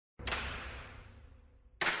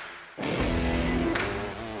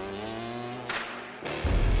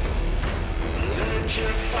your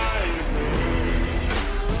fire burn.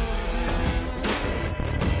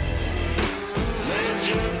 Let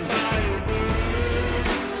your fire burn.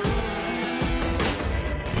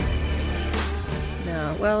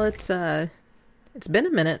 No, well, it's been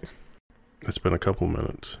a minute. It's been a couple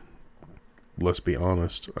minutes. Let's be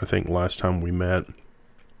honest. I think last time we met,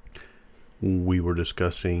 we were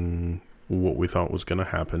discussing what we thought was going to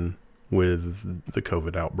happen with the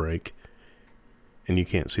COVID outbreak. And you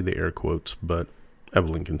can't see the air quotes, but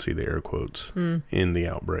Evelyn can see the air quotes in the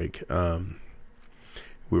outbreak.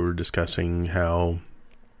 We were discussing how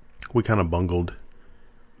we kind of bungled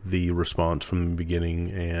the response from the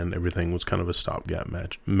beginning, and everything was kind of a stopgap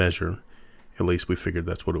measure. At least we figured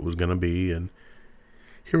that's what it was going to be. And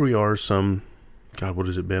here we are what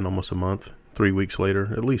has it been? Almost a month? 3 weeks later?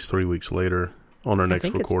 At least 3 weeks later on our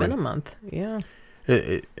next recording. It's been a month, yeah.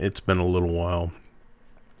 It's been a little while.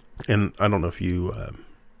 And I don't know if you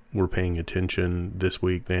were paying attention this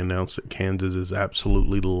week. They announced that Kansas is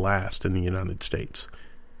absolutely last in the United States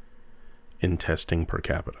in testing per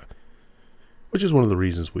capita, which is one of the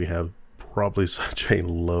reasons we have probably such a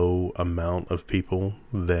low amount of people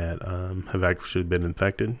that have actually been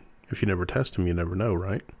infected. If you never test them, you never know,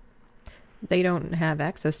 right? They don't have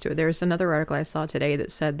access to it. There's another article I saw today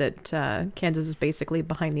that said that Kansas is basically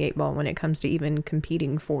behind the eight ball when it comes to even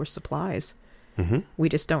competing for supplies. Mm-hmm. We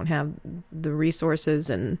just don't have the resources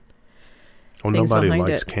and nobody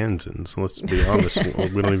likes Kansans. Let's be honest.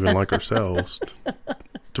 We don't even like ourselves,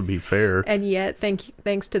 to be fair. And yet,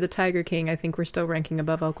 thanks to the Tiger King, I think we're still ranking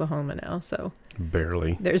above Oklahoma now. So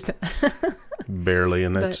barely. There's barely,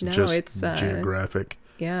 and that's it's geographic.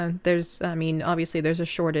 Yeah, obviously there's a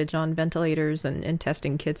shortage on ventilators and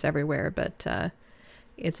testing kits everywhere, but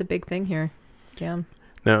it's a big thing here. Yeah.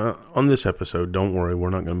 Now, on this episode, don't worry,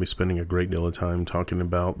 we're not going to be spending a great deal of time talking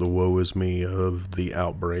about the woe is me of the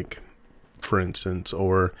outbreak, for instance,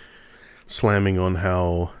 or slamming on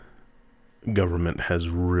how government has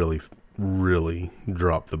really, really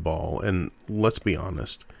dropped the ball. And let's be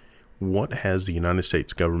honest, what has the United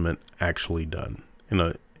States government actually done in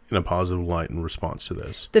a positive light in response to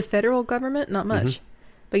this? The federal government, not much.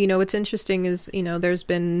 Mm-hmm. But, what's interesting is, there's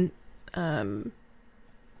been,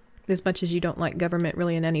 as much as you don't like government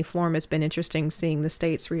really in any form, it's been interesting seeing the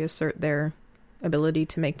states reassert their ability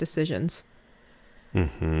to make decisions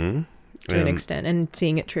to an extent, and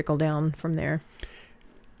seeing it trickle down from there.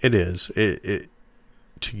 It is. It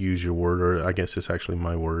to use your word, or I guess it's actually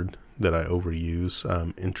my word that I overuse,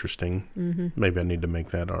 interesting. Mm-hmm. Maybe I need to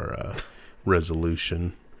make that our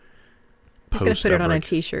resolution. I'm just going to put it on a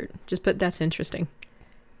t-shirt. Just put, that's interesting.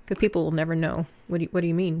 Because people will never know. What do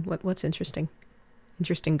you mean? What's interesting?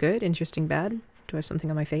 Interesting good? Interesting bad? Do I have something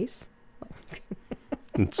on my face?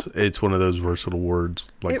 It's one of those versatile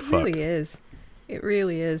words like it fuck. It really is. It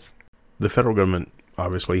really is. The federal government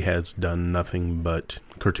obviously has done nothing but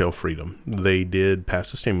curtail freedom. They did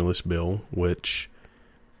pass a stimulus bill, which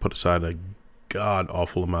put aside a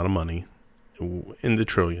god-awful amount of money in the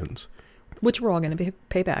trillions. Which we're all going to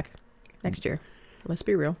pay back next year. Let's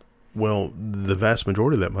be real. Well, the vast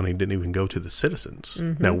majority of that money didn't even go to the citizens.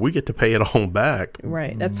 Mm-hmm. Now, we get to pay it all back.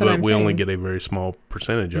 Right, that's what I'm saying. But we only get a very small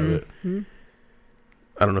percentage of it. Mm-hmm.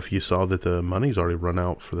 I don't know if you saw that the money's already run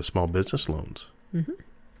out for the small business loans. Mm-hmm.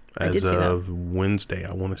 As of Wednesday,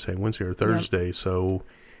 I want to say Wednesday or Thursday. Yep. So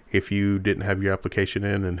if you didn't have your application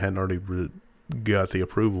in and hadn't already got the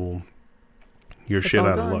approval, you're shit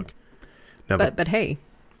out of luck. Now, but hey,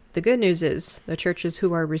 the good news is the churches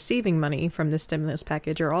who are receiving money from the stimulus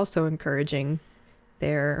package are also encouraging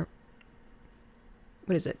their,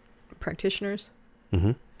 practitioners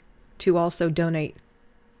to also donate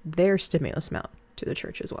their stimulus amount to the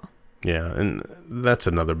church as well. Yeah, and that's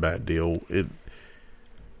another bad deal.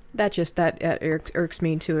 That irks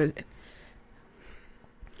me too.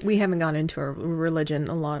 We haven't gone into a religion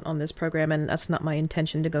a lot on this program, and that's not my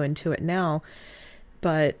intention to go into it now.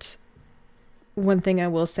 But one thing I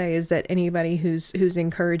will say is that anybody who's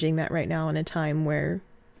encouraging that right now in a time where,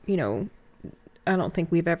 I don't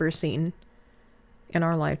think we've ever seen in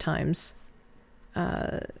our lifetimes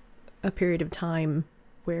a period of time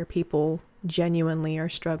where people genuinely are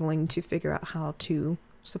struggling to figure out how to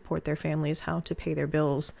support their families, how to pay their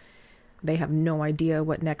bills. They have no idea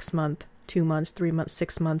what next month, 2 months, 3 months,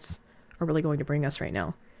 6 months are really going to bring us right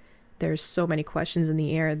now. There's so many questions in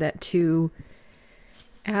the air that to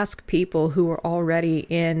ask people who are already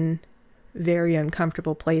in very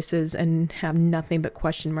uncomfortable places and have nothing but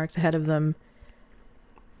question marks ahead of them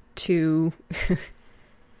to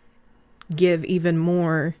give even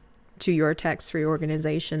more to your tax-free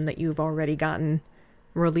organization that you've already gotten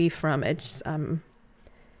relief from. It's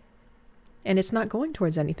And it's not going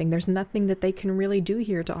towards anything. There's nothing that they can really do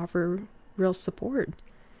here to offer real support.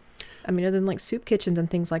 I mean, other than like soup kitchens and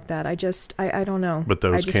things like that. I don't know. But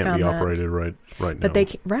I those just can't found be that. operated right now. But they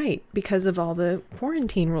right, because of all the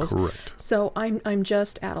quarantine rules. Correct. So I'm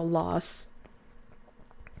just at a loss.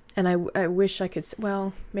 And I wish I could,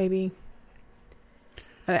 well, maybe.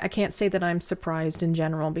 I can't say that I'm surprised in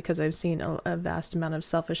general, because I've seen a vast amount of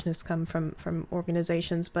selfishness come from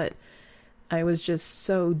organizations, but I was just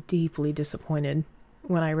so deeply disappointed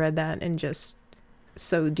when I read that, and just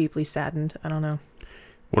so deeply saddened. I don't know.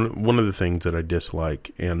 One of the things that I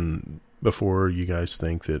dislike, and before you guys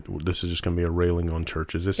think that this is just going to be a railing on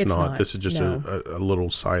churches, it's not. This is just no. a little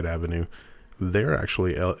side avenue. They're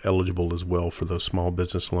actually eligible as well for those small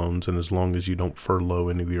business loans, and as long as you don't furlough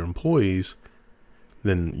any of your employees,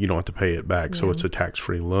 then you don't have to pay it back. So Yeah. it's a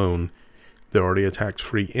tax-free loan. They're already a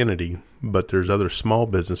tax-free entity, but there's other small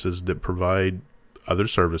businesses that provide other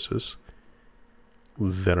services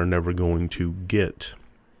that are never going to get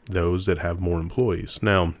those that have more employees.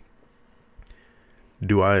 Now,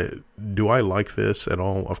 do I like this at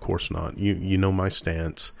all? Of course not. You know my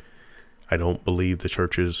stance. I don't believe the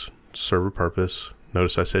churches serve a purpose.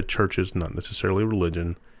 Notice I said churches, not necessarily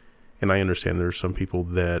religion. And I understand there are some people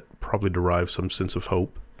that probably derive some sense of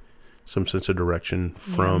hope, some sense of direction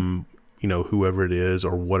from, whoever it is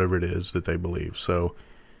or whatever it is that they believe. So,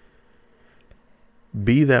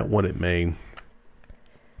 be that what it may,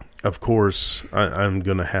 of course, I'm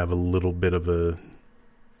going to have a little bit of a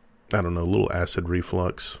little acid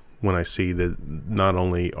reflux when I see that not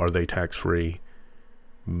only are they tax-free,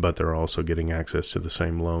 but they're also getting access to the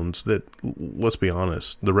same loans that, let's be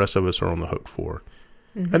honest, the rest of us are on the hook for.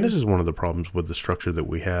 Mm-hmm. And this is one of the problems with the structure that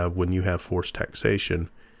we have when you have forced taxation.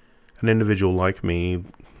 An individual like me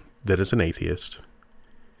that is an atheist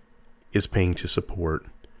is paying to support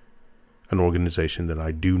an organization that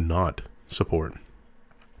I do not support.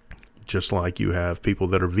 Just like you have people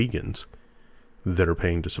that are vegans that are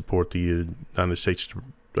paying to support the United States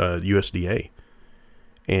USDA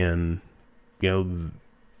and,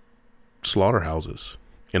 slaughterhouses,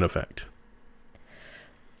 in effect.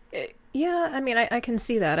 Yeah, I mean, I can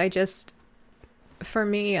see that. For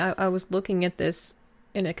me, I was looking at this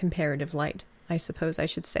in a comparative light, I suppose I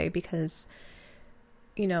should say, because,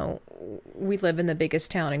 we live in the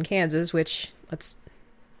biggest town in Kansas, which,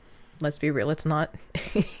 let's be real, it's not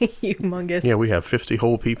humongous. Yeah, we have 50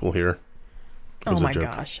 whole people here. Oh my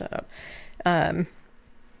gosh, shut up.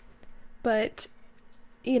 But,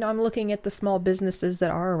 I'm looking at the small businesses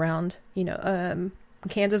that are around.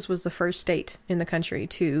 Kansas was the first state in the country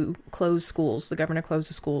to close schools. The governor closed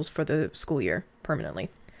the schools for the school year permanently.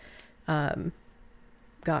 I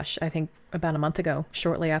think about a month ago,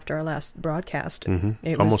 shortly after our last broadcast. Mm-hmm.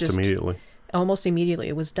 It Almost was immediately. Almost immediately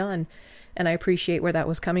it was done. And I appreciate where that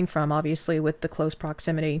was coming from, obviously, with the close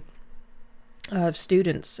proximity of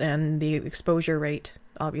students, and the exposure rate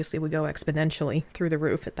obviously would go exponentially through the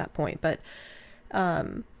roof at that point. But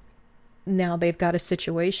now they've got a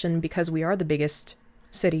situation, because we are the biggest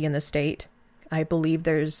city in the state. I believe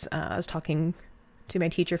there's, I was talking to my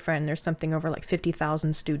teacher friend, there's something over like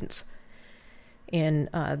 50,000 students in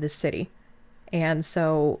this city. And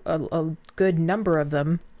so a good number of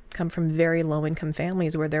them come from very low income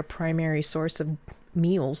families where their primary source of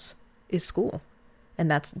meals is school.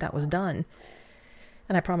 And that was done.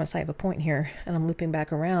 And I promise I have a point here, and I'm looping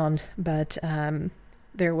back around, but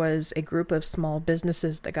there was a group of small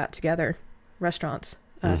businesses that got together, restaurants,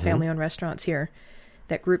 family-owned restaurants here,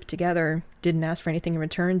 that grouped together, didn't ask for anything in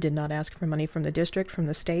return, did not ask for money from the district, from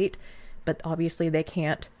the state, but obviously they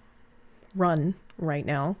can't run right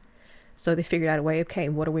now. So they figured out a way, okay,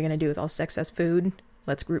 what are we going to do with all this excess food?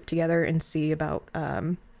 Let's group together and see about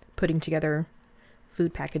putting together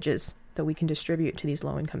food packages that we can distribute to these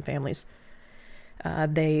low-income families.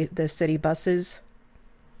 The city buses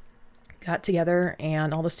got together,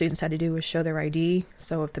 and all the students had to do was show their ID.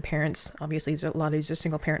 So if the parents, obviously a lot of these are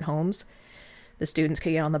single-parent homes, the students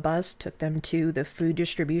could get on the bus, took them to the food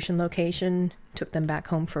distribution location, took them back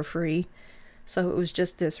home for free. So it was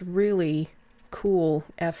just this really cool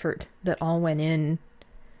effort that all went in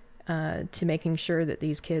to making sure that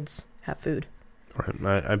these kids have food.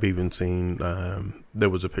 Right. I've even seen, there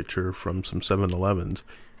was a picture from some 7-Elevens,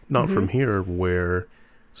 not from here, where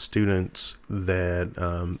students that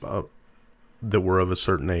that were of a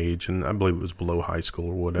certain age, and I believe it was below high school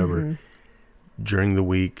or whatever, during the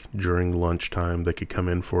week, during lunchtime, they could come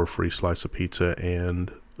in for a free slice of pizza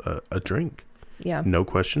and a drink. Yeah. No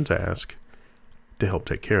questions asked, to help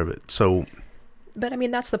take care of it. So, but I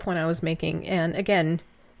mean, that's the point I was making. And again,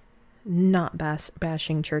 not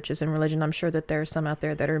bashing churches and religion. I'm sure that there are some out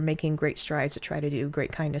there that are making great strides to try to do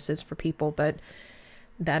great kindnesses for people, but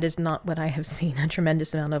that is not what I have seen a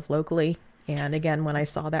tremendous amount of locally. And again, when I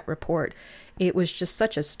saw that report, it was just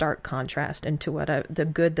such a stark contrast into the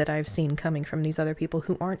good that I've seen coming from these other people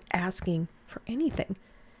who aren't asking for anything.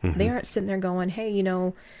 Mm-hmm. They aren't sitting there going, hey,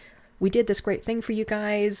 we did this great thing for you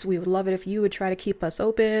guys. We would love it if you would try to keep us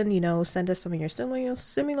open, send us some of your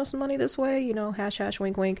stimulus money this way, #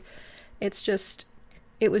 wink, wink.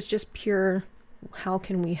 It was just pure, how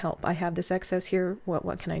can we help? I have this excess here.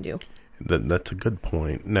 What can I do? That's a good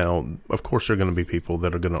point. Now, of course, there are going to be people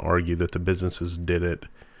that are going to argue that the businesses did it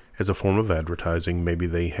as a form of advertising. Maybe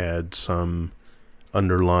they had some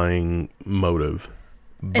underlying motive.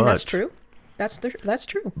 And that's true. That's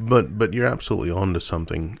true. But you're absolutely on to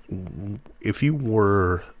something. If you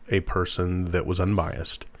were a person that was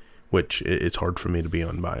unbiased, which it's hard for me to be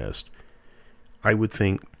unbiased, I would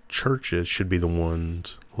think churches should be the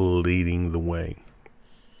ones leading the way.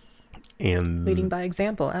 And leading by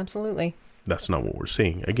example, absolutely. That's not what we're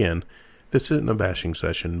seeing. Again, this isn't a bashing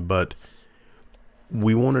session, but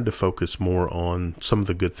we wanted to focus more on some of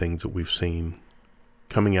the good things that we've seen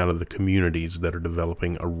coming out of the communities that are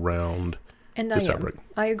developing around this outbreak.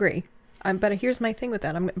 I agree. But here's my thing with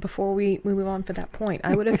that. Before we move on for that point,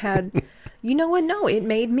 I would have had, you know what? No, it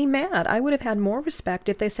made me mad. I would have had more respect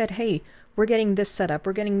if they said, hey, we're getting this set up.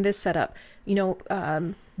 We're getting this set up.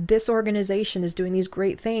 This organization is doing these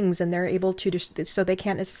great things, and they're able to so they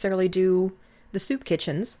can't necessarily do the soup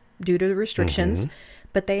kitchens due to the restrictions,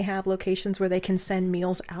 but they have locations where they can send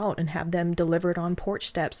meals out and have them delivered on porch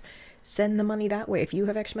steps. Send the money that way. If you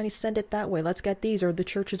have extra money, send it that way. Let's get these, or the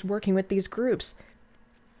church is working with these groups.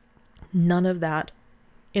 None of that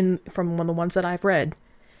from one of the ones that I've read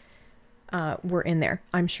were in there.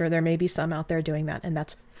 I'm sure there may be some out there doing that, and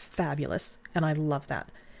that's fabulous, and I love that.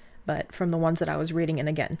 But from the ones that I was reading, and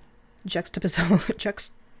again, see?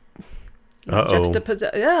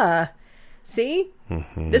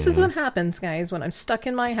 Mm-hmm. This is what happens, guys, when I'm stuck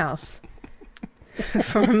in my house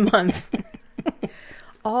for a month.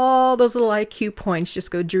 All those little IQ points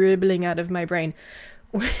just go dribbling out of my brain.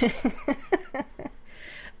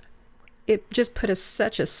 It just put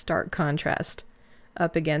such a stark contrast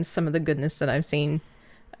up against some of the goodness that I've seen.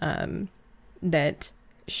 That,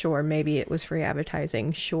 sure, maybe it was free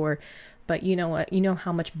advertising, sure. But you know what? You know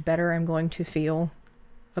how much better I'm going to feel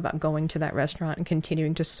about going to that restaurant and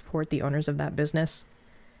continuing to support the owners of that business?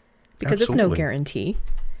 Because It's no guarantee.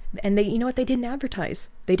 And they, you know what? They didn't advertise.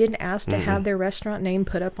 They didn't ask to have their restaurant name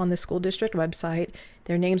put up on the school district website.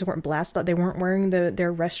 Their names weren't blasted out. They weren't wearing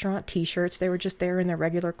their restaurant T-shirts. They were just there in their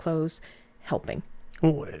regular clothes helping.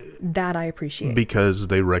 Well, that I appreciate. Because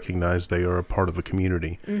they recognize they are a part of the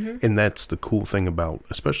community. Mm-hmm. And that's the cool thing about,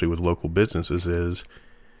 especially with local businesses, is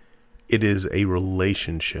it is a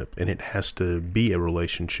relationship, and it has to be a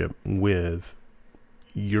relationship with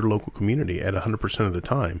your local community at 100% of the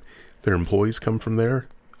time. Their employees come from there.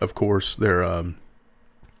 Of course, their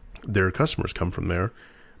customers come from there,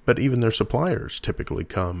 but even their suppliers typically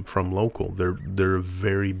come from local. They're a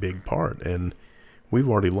very big part, and we've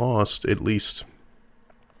already lost at least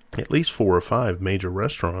 4 or 5 major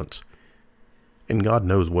restaurants, and God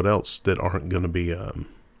knows what else that aren't going to be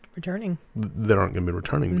returning. That aren't going to be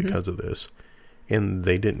returning because of this, and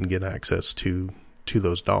they didn't get access to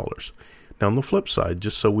those dollars. Now, on the flip side,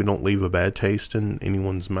 just so we don't leave a bad taste in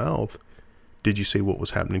anyone's mouth, did you see what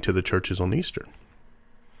was happening to the churches on Easter?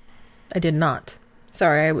 I did not.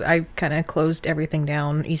 Sorry, I kind of closed everything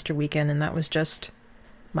down Easter weekend, and that was just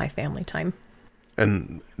my family time.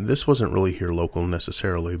 And this wasn't really here local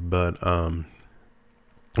necessarily, but of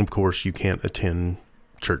course you can't attend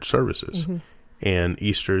church services. Mm-hmm. And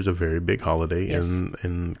Easter is a very big holiday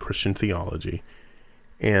in Christian theology.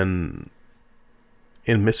 And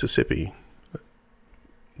in Mississippi,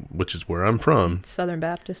 which is where I'm from. Southern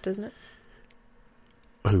Baptist, isn't it?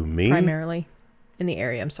 Who, me? Primarily in the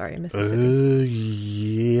area, I'm sorry, in Mississippi.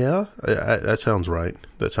 Yeah, that sounds right.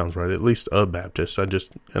 That sounds right. At least a Baptist. I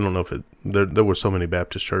don't know if there were so many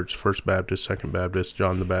Baptist churches, First Baptist, Second Baptist,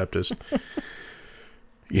 John the Baptist.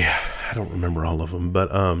 Yeah, I don't remember all of them.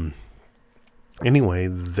 But anyway,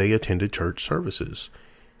 they attended church services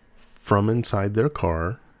from inside their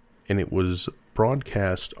car, and it was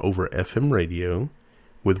broadcast over FM radio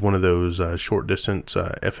with one of those short distance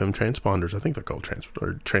FM transponders. I think they're called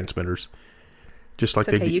transmitters. Just like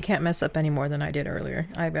it's okay. You can't mess up any more than I did earlier.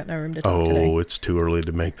 I've got no room to talk today. Oh, it's too early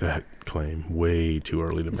to make that claim. Way too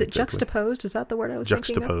early to make that claim. Is it juxtaposed? Is that the word I was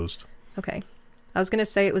thinking of? Juxtaposed. Okay. I was going to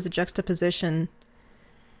say it was a juxtaposition,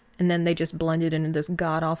 and then they just blended into this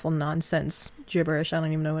god-awful nonsense gibberish. I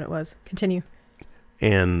don't even know what it was. Continue.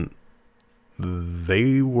 And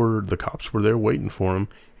the cops were there waiting for him,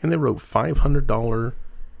 and they wrote $500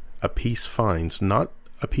 a piece fines, not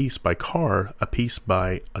a piece by car, a piece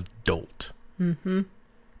by adult, to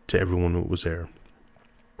everyone who was there.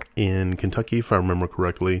 In Kentucky, if I remember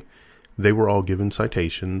correctly, they were all given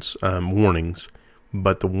citations, warnings,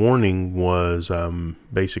 but the warning was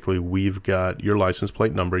basically, we've got your license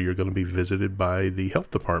plate number, you're going to be visited by the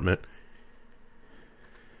health department,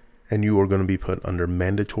 and you are going to be put under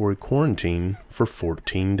mandatory quarantine for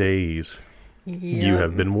 14 days. Yep. You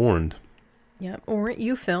have been warned. Yep. Or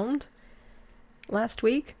you filmed last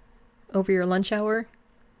week over your lunch hour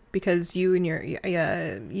because you and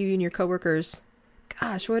your coworkers.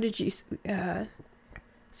 Gosh, what did you?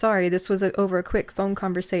 Sorry, this was over a quick phone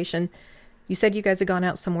conversation. You said you guys had gone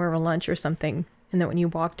out somewhere for lunch or something, and that when you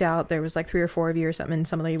walked out, there was like 3 or 4 of you or something, and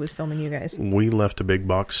somebody was filming you guys. We left a big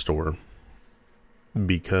box store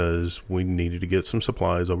because we needed to get some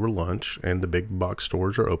supplies over lunch, and the big box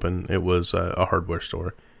stores are open. It was a hardware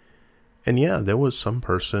store. And yeah, there was some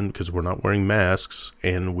person, because we're not wearing masks,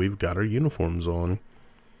 and we've got our uniforms on,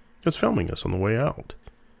 that's filming us on the way out.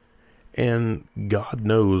 And God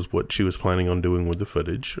knows what she was planning on doing with the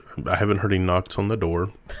footage. I haven't heard any knocks on the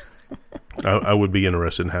door. I would be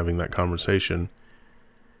interested in having that conversation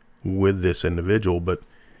with this individual, but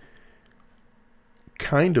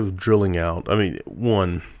kind of drilling out. I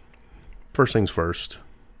mean, first things first,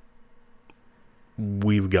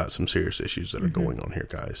 we've got some serious issues that are going on here,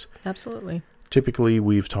 guys. Absolutely. Typically,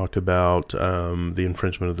 we've talked about the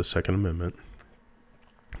infringement of the Second Amendment,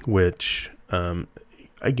 which,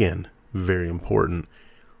 again, very important.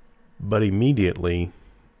 But immediately,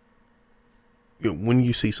 when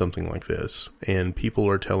you see something like this, and people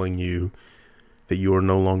are telling you that you are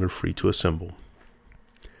no longer free to assemble,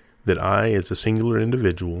 that I, as a singular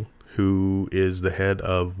individual who is the head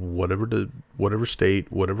of whatever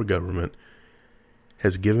state, whatever government,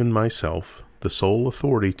 has given myself the sole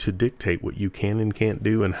authority to dictate what you can and can't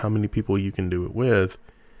do and how many people you can do it with,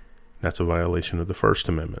 that's a violation of the First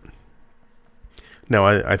Amendment. Now,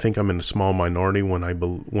 I think I'm in a small minority when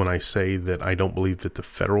I say that I don't believe that the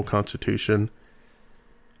federal Constitution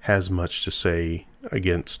has much to say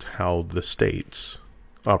against how the states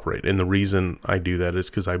operate. And the reason I do that is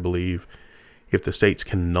because I believe if the states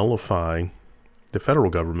can nullify the federal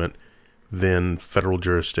government, then federal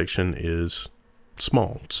jurisdiction is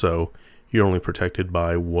small. So you're only protected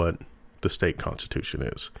by what the state constitution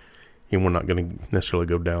is. And we're not going to necessarily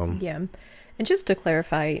go down. Yeah. And just to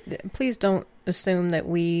clarify, please don't assume that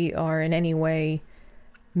we are in any way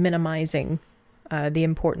minimizing the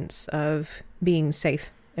importance of being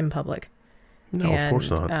safe in public. No, of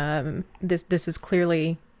course not. This is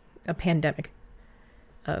clearly a pandemic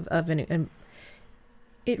and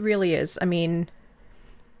it really is. I mean,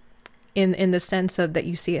 in the sense of that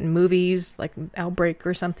you see it in movies like Outbreak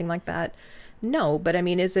or something like that. No, but I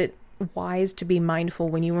mean, is it wise to be mindful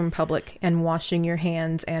when you are in public and washing your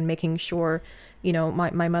hands and making sure,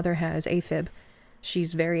 my mother has AFib.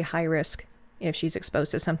 She's very high risk if she's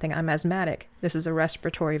exposed to something. I'm asthmatic. This is a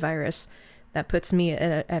respiratory virus that puts me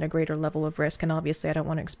at a greater level of risk. And obviously I don't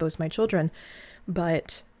want to expose my children,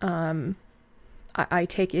 but I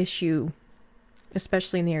take issue,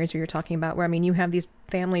 especially in the areas where you're talking about, where, I mean, you have these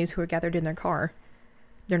families who are gathered in their car.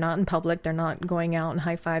 They're not in public. They're not going out and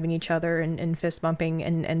high-fiving each other and fist bumping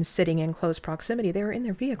and sitting in close proximity. They were in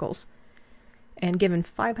their vehicles and given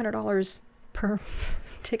 $500 per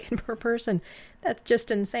ticket per person. That's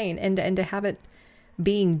just insane. And to have it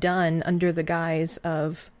being done under the guise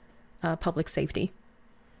of public safety,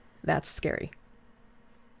 that's scary.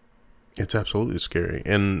 It's absolutely scary.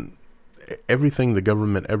 And everything the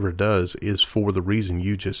government ever does is for the reason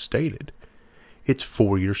you just stated. It's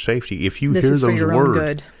for your safety. If you hear those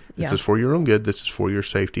words, this is for your own good. This is for your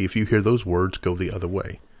safety. If you hear those words, go the other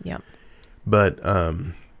way. Yeah. But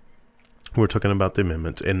we're talking about the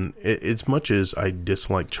amendments, and as much as I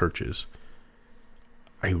dislike churches,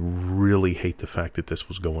 I really hate the fact that this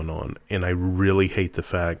was going on, and I really hate the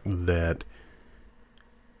fact that,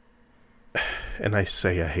 and I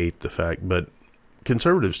say I hate the fact, but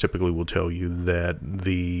conservatives typically will tell you that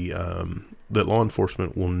that law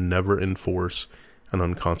enforcement will never enforce an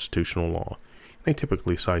unconstitutional law. They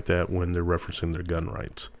typically cite that when they're referencing their gun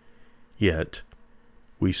rights. Yet,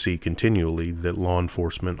 we see continually that law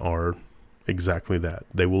enforcement are exactly that.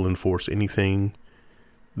 They will enforce anything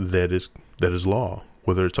that is law,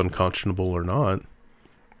 whether it's unconscionable or not.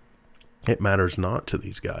 It matters not to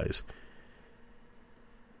these guys.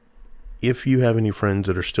 If you have any friends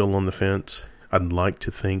that are still on the fence, I'd like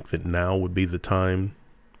to think that now would be the time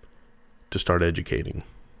to start educating,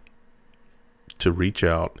 to reach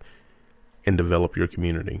out and develop your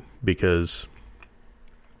community, because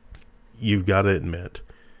you've got to admit,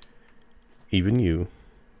 even you,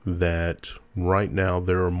 that right now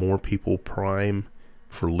there are more people primed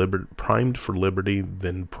for liberty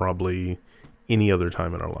than probably any other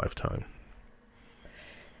time in our lifetime.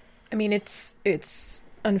 I mean, it's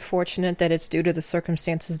unfortunate that it's due to the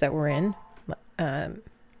circumstances that we're in.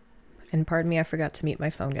 And pardon me, I forgot to mute my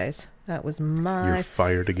phone, guys. That was my You're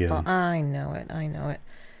fired again. I know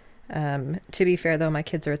it. To be fair, though, my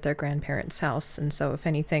kids are at their grandparents' house, and so if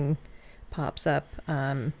anything pops up,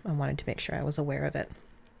 I wanted to make sure I was aware of it.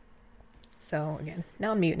 So, again,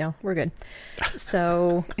 now I'm mute now. We're good.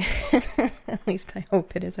 So, at least I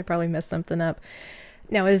hope it is. I probably messed something up.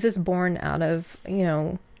 Now, is this born out of,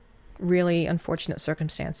 really unfortunate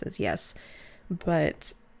circumstances? Yes.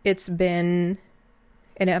 But it's been...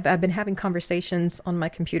 And I've been having conversations on my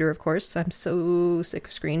computer, of course. I'm so sick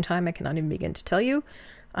of screen time, I cannot even begin to tell you.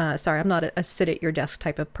 Sorry, I'm not a sit-at-your-desk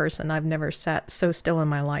type of person. I've never sat so still in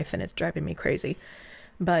my life, and it's driving me crazy.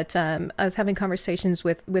 But I was having conversations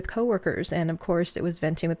with coworkers, and of course it was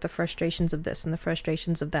venting with the frustrations of this and the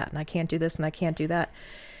frustrations of that, and I can't do this and I can't do that.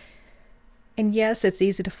 And yes, it's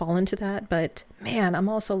easy to fall into that, but man, I'm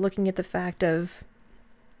also looking at the fact of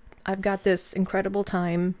I've got this incredible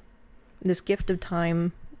time, this gift of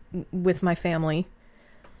time with my family,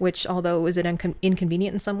 which although is it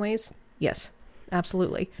inconvenient in some ways? Yes,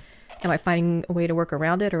 absolutely. Am I finding a way to work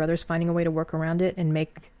around it, or others finding a way to work around it and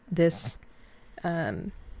make this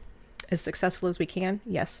as successful as we can?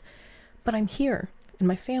 Yes. But I'm here, and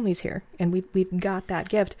my family's here, and we've got that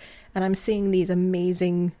gift, and I'm seeing these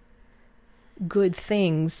amazing good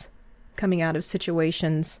things coming out of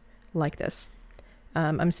situations like this.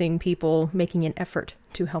 I'm seeing people making an effort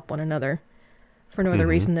to help one another for no other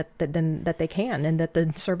reason than that they can, and that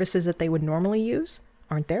the services that they would normally use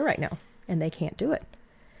aren't there right now, and they can't do it.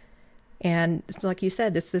 And it's like you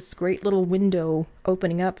said, it's this great little window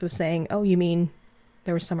opening up of saying, oh, you mean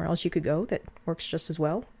there was somewhere else you could go that works just as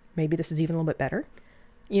well? Maybe this is even a little bit better.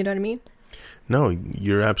 You know what I mean? No,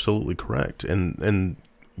 you're absolutely correct. And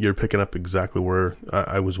you're picking up exactly where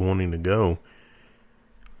I was wanting to go.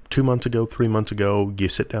 2 months ago, 3 months ago, you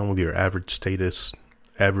sit down with your average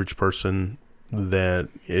person that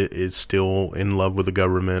is still in love with the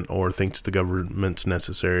government or thinks the government's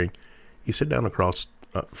necessary. You sit down across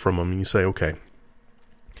from them and you say, okay,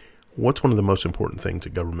 what's one of the most important things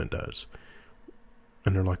that government does?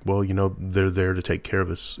 And they're like, well, they're there to take care of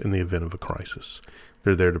us in the event of a crisis.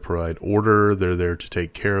 They're there to provide order. They're there to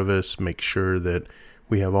take care of us, make sure that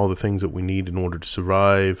we have all the things that we need in order to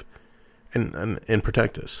survive and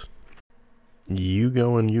protect us. You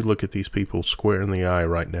go and you look at these people square in the eye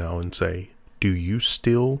right now and say, do you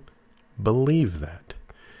still believe that?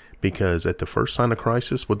 Because at the first sign of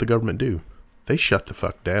crisis, what'd the government do? They shut the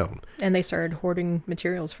fuck down. And they started hoarding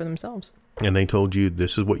materials for themselves. And they told you,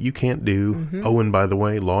 this is what you can't do. Oh, and by the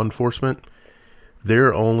way, law enforcement,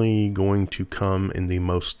 they're only going to come in the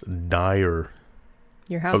most dire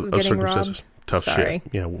Your house is getting robbed. Tough Sorry.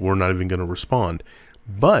 shit. Yeah, we're not even going to respond.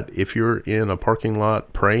 But if you're in a parking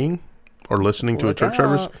lot praying or listening to a church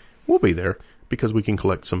service, we'll be there because we can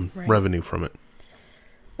collect some revenue from it.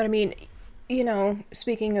 But I mean,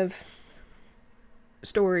 speaking of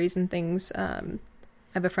stories and things, I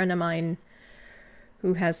have a friend of mine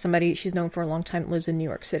who has somebody she's known for a long time that lives in New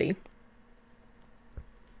York City.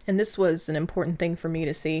 And this was an important thing for me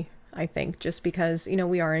to see, I think, just because,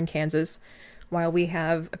 we are in Kansas. While we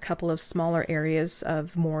have a couple of smaller areas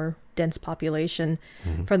of more dense population,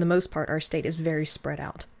 for the most part, our state is very spread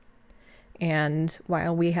out. And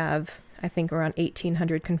while we have, I think, around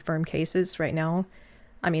 1,800 confirmed cases right now,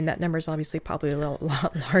 I mean, that number is obviously probably a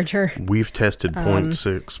lot larger. We've tested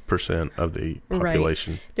 0.6% of the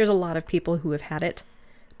population. Right. There's a lot of people who have had it,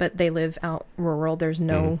 but they live out rural. There's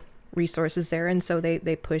no resources there, and so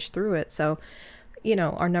they push through it. So,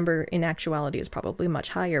 our number in actuality is probably much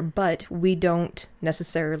higher, but we don't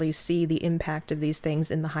necessarily see the impact of these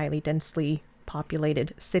things in the highly densely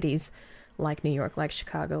populated cities like New York, like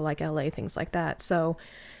Chicago, like LA, things like that. So,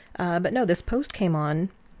 but no, this post came on,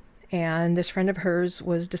 and this friend of hers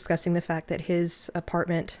was discussing the fact that his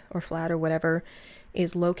apartment or flat or whatever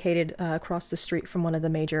is located across the street from one of the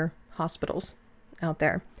major hospitals out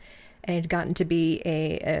there. And it had gotten to be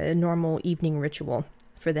a normal evening ritual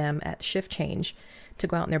for them at shift change to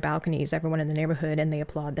go out in their balconies, everyone in the neighborhood, and they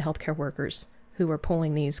applaud the healthcare workers who are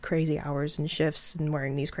pulling these crazy hours and shifts and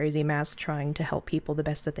wearing these crazy masks, trying to help people the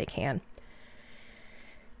best that they can.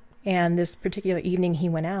 And this particular evening he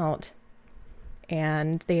went out,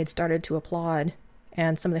 and they had started to applaud,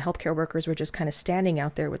 and some of the healthcare workers were just kind of standing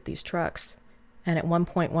out there with these trucks. And at one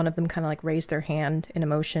point, one of them kind of like raised their hand in a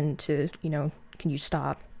motion to, can you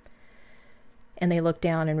stop? And they looked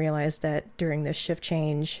down and realized that during this shift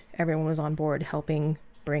change, everyone was on board helping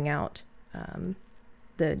bring out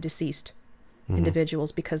the deceased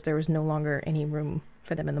individuals because there was no longer any room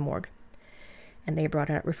for them in the morgue. And they brought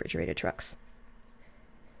out refrigerated trucks.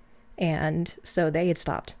 And so they had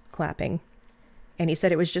stopped clapping. And he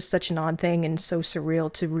said it was just such an odd thing and so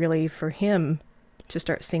surreal to really, for him, to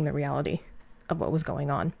start seeing the reality of what was going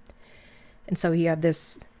on. And so he had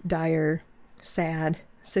this dire, sad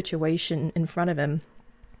situation in front of him.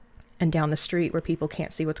 And down the street where people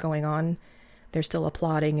can't see what's going on, they're still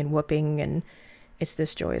applauding and whooping. And it's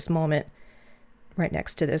this joyous moment right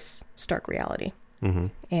next to this stark reality. Mm-hmm.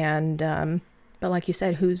 And, but like you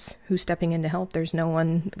said, who's stepping in to help? There's no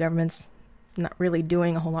one. The government's not really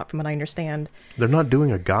doing a whole lot from what I understand. They're not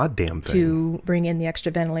doing a goddamn thing. To bring in the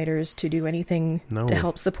extra ventilators, to do anything to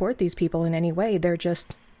help support these people in any way. They're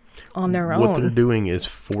just on their own. What they're doing is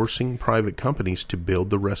forcing private companies to build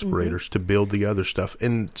the respirators, to build the other stuff.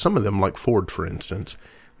 And some of them, like Ford, for instance,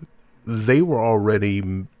 they were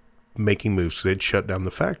already making moves. They'd shut down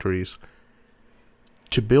the factories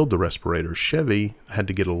to build the respirators. Chevy had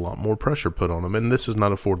to get a lot more pressure put on them. And this is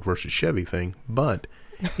not a Ford versus Chevy thing, but,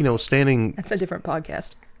 you know, standing... That's a different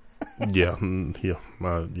podcast. Yeah. Don't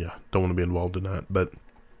want to be involved in that. But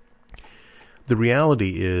the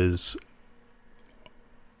reality is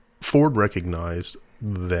Ford recognized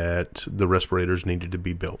that the respirators needed to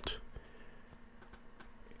be built.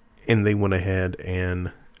 And they went ahead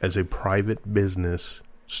and, as a private business,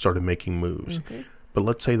 started making moves. Mm-hmm. But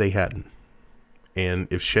let's say they hadn't. And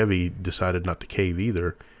if Chevy decided not to cave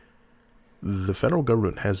either, the federal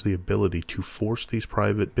government has the ability to force these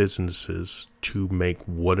private businesses to make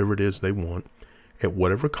whatever it is they want, at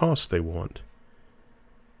whatever cost they want,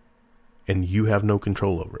 and you have no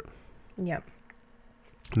control over it. Yep.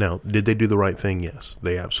 Now, did they do the right thing? Yes,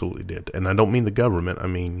 they absolutely did. And I don't mean the government, I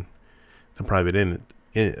mean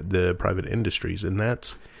the private industries, and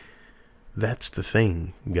that's the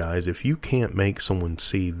thing, guys. If you can't make someone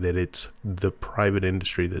see that it's the private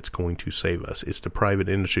industry that's going to save us, it's the private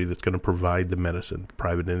industry that's going to provide the medicine, the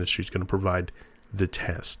private industry is going to provide the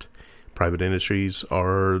test. Private industries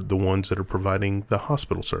are the ones that are providing the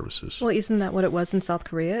hospital services. Well, isn't that what it was in South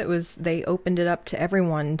Korea? It was, they opened it up to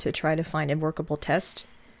everyone to try to find a workable test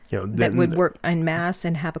that would work en masse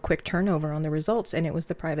and have a quick turnover on the results, and it was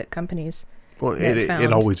the private companies. Well,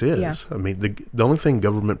 it always is. Yeah. I mean, the only thing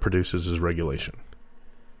government produces is regulation.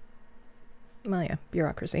 Well, yeah,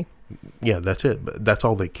 bureaucracy. Yeah, that's it. But that's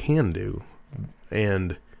all they can do.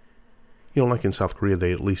 And, you know, like in South Korea,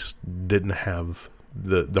 they at least didn't have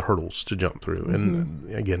the hurdles to jump through. Mm-hmm.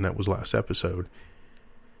 And, again, that was last episode.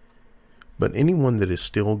 But anyone that is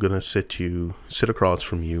still going to sit across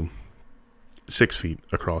from you, 6 feet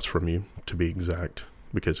across from you, to be exact,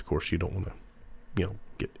 because, of course, you don't want to, you know,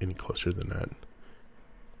 get any closer than that.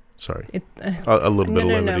 Sorry. A little bit of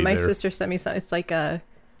levity there. My sister sent me something. It's like,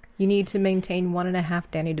 you need to maintain 1.5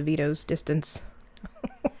 Danny DeVito's distance.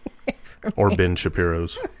 Or Ben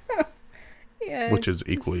Shapiro's. Yeah. Which is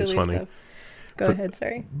equally as funny. Go ahead,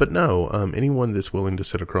 sorry. But no, anyone that's willing to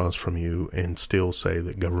sit across from you and still say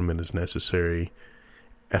that government is necessary,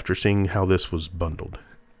 after seeing how this was bundled,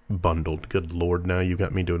 good Lord, now you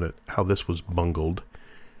got me doing it, how this was bungled.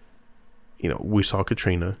 You know, we saw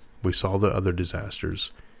Katrina, we saw the other disasters.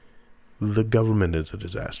 The government is a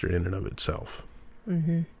disaster in and of itself.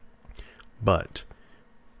 Mm-hmm. But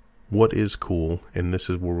what is cool, and this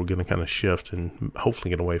is where we're going to kind of shift and hopefully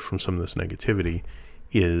get away from some of this negativity,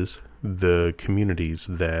 is the communities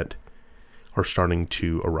that are starting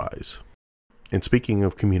to arise. And speaking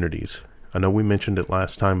of communities, I know we mentioned it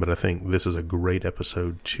last time, but I think this is a great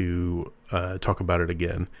episode to talk about it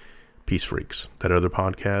again. Peace Freaks, that other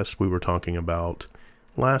podcast we were talking about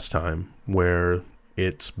last time, where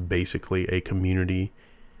it's basically a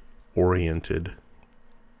community-oriented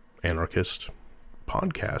anarchist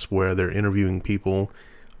podcast where they're interviewing people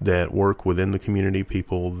that work within the community,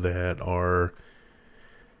 people that are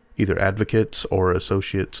either advocates or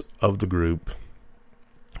associates of the group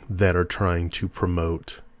that are trying to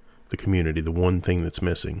promote the community, the one thing that's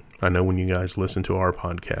missing. I know when you guys listen to our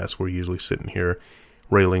podcast, we're usually sitting here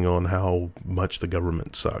railing on how much the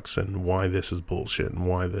government sucks and why this is bullshit and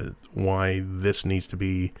why this needs to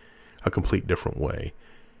be a complete different way.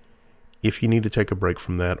 If you need to take a break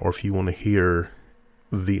from that, or if you want to hear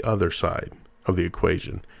the other side of the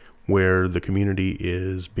equation, where the community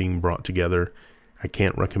is being brought together, I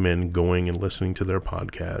can't recommend going and listening to their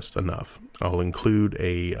podcast enough. I'll include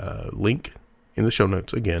a link in the show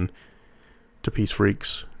notes, again, to Peace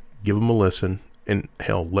Freaks. Give them a listen, and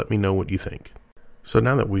hell, let me know what you think. So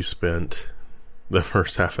now that we've spent the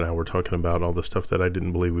first half an hour talking about all the stuff that I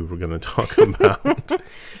didn't believe we were going to talk about.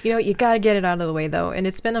 You know, you got to get it out of the way, though. And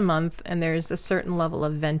it's been a month, and there's a certain level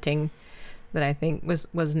of venting that I think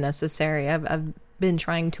was necessary. I've been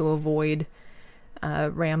trying to avoid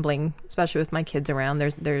rambling, especially with my kids around.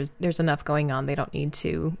 There's enough going on. They don't need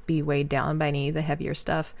to be weighed down by any of the heavier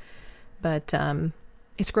stuff. But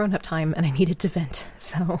it's grown up time, and I needed to vent.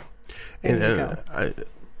 So there you go. I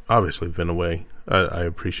obviously vent away. I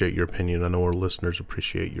appreciate your opinion. I know our listeners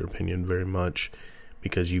appreciate your opinion very much,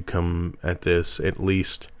 because you come at this at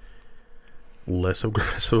least less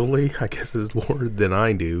aggressively, I guess is the word, than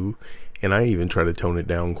I do. And I even try to tone it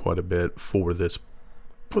down quite a bit for this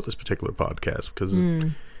particular podcast, because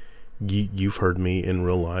you've heard me in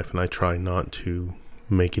real life, and I try not to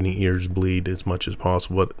make any ears bleed as much as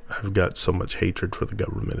possible. But I've got so much hatred for the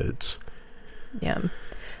government. Yeah.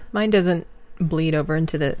 Mine doesn't bleed over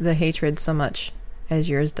into the hatred so much as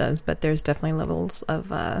yours does, but there's definitely levels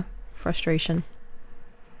of frustration.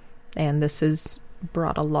 And this has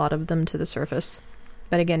brought a lot of them to the surface.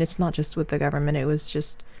 But again, it's not just with the government. It was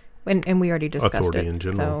just, and we already discussed authority it. In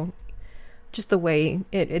general. So just the way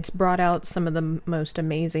it's brought out some of the most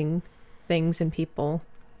amazing things in people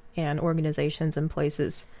and organizations and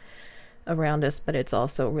places around us, but it's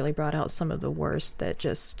also really brought out some of the worst that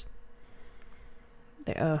just,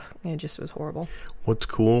 it just was horrible. What's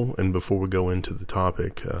cool, and before we go into the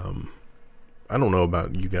topic, I don't know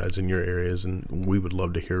about you guys in your areas, and we would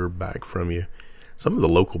love to hear back from you. Some of the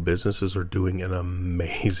local businesses are doing an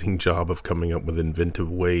amazing job of coming up with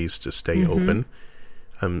inventive ways to stay open.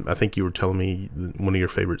 I think you were telling me one of your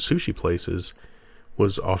favorite sushi places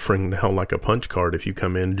was offering now like a punch card if you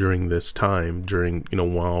come in during this time,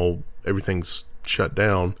 while everything's shut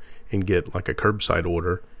down, and get like a curbside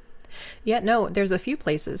order. Yeah, no, there's a few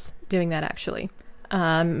places doing that actually.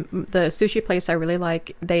 The sushi place I really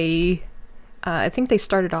like, I think they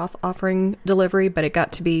started off offering delivery, but it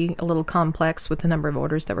got to be a little complex with the number of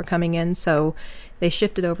orders that were coming in. So they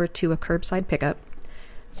shifted over to a curbside pickup.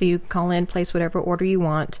 So you call in, place whatever order you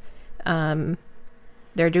want.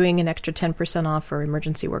 They're doing an extra 10% off for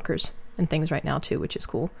emergency workers and things right now too, which is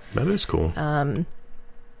cool. That is cool.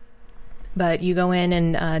 But you go in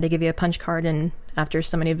and they give you a punch card, and after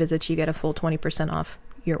so many visits, you get a full 20% off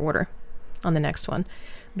your order on the next one.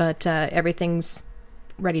 But everything's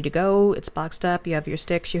ready to go. It's boxed up. You have your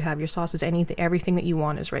sticks, you have your sauces, everything that you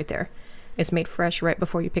want is right there. It's made fresh right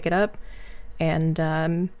before you pick it up. And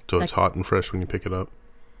so it's hot and fresh when you pick it up?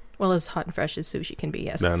 Well, as hot and fresh as sushi can be,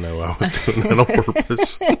 yes. No, I was doing that on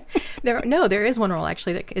purpose. There is one roll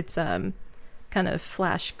actually that it's kind of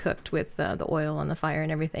flash cooked with the oil on the fire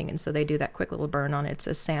and everything, and so they do that quick little burn on it. It's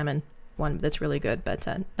a salmon one that's really good, but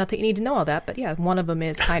not that you need to know all that, but yeah, one of them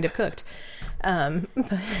is kind of cooked. But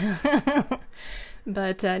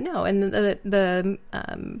no, and the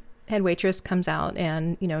head waitress comes out,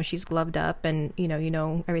 and she's gloved up, and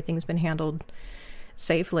everything's been handled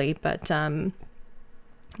safely. But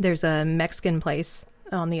there's a Mexican place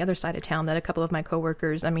on the other side of town that a couple of my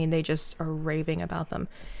coworkers, they just are raving about them.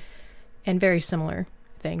 And very similar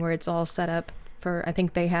thing where it's all set up for, I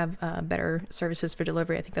think they have better services for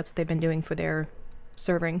delivery. I think that's what they've been doing for their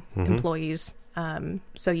serving employees.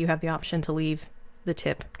 So you have the option to leave the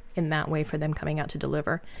tip in that way for them coming out to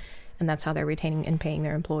deliver. And that's how they're retaining and paying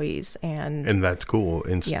their employees. And that's cool.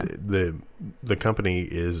 And yeah. The company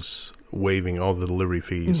is waiving all the delivery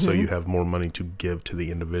fees, so you have more money to give to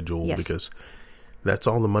the individual, yes. because that's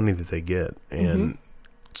all the money that they get. And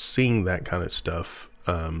seeing that kind of stuff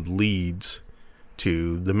leads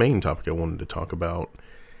to the main topic I wanted to talk about.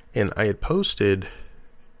 And I had posted,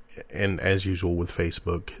 and as usual with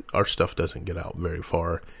Facebook, our stuff doesn't get out very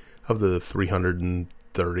far. Of the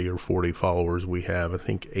 330 or 40 followers we have, I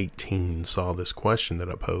think 18 saw this question that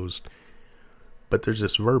I posed. But there's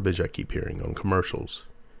this verbiage I keep hearing on commercials: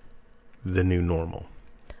 the new normal.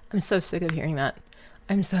 I'm so sick of hearing that.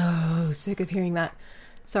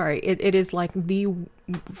 Sorry, it is like the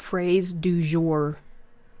phrase du jour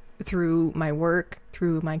through my work,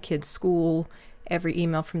 through my kids' school, every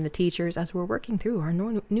email from the teachers as we're working through our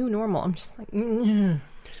new normal. I'm just like,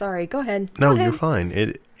 sorry, go ahead. No, you're fine.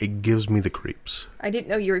 It gives me the creeps. I didn't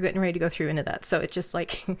know you were getting ready to go through into that, so it's just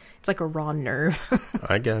like, it's like a raw nerve.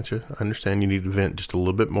 I gotcha. I understand you need to vent just a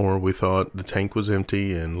little bit more. We thought the tank was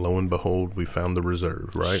empty, and lo and behold, we found the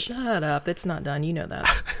reserve, right? Shut up. It's not done. You know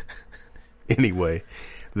that. Anyway,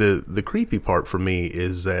 the creepy part for me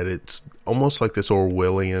is that it's almost like this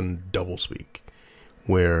Orwellian doublespeak,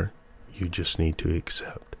 where you just need to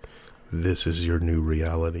accept this is your new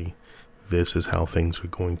reality. This is how things are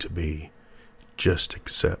going to be. Just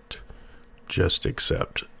accept.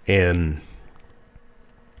 And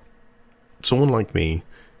someone like me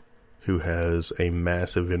who has a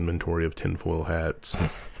massive inventory of tinfoil hats,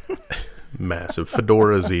 massive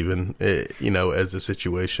fedoras even, as a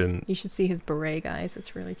situation. You should see his beret, guys.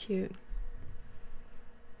 It's really cute.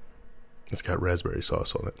 It's got raspberry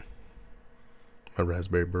sauce on it. A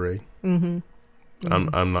raspberry beret. Mm-hmm.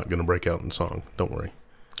 I'm not going to break out in song. Don't worry.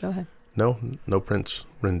 Go ahead. No Prince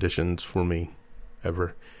renditions for me,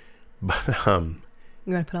 ever. But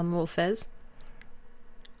You want to put on the little fez?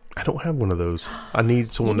 I don't have one of those. I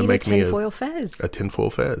need someone You to need make a me tinfoil fez. a tinfoil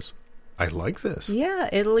fez. I like this. Yeah,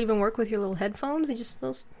 it'll even work with your little headphones. You just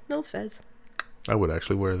no fez. I would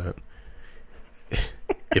actually wear that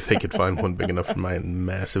if they could find one big enough for my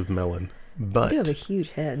massive melon. But You do have a huge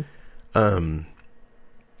head. God,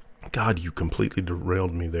 you completely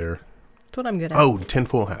derailed me there. That's what I'm good at. Oh,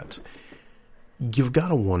 tinfoil hats. You've got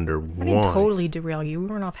to wonder I why. didn't totally derail you. We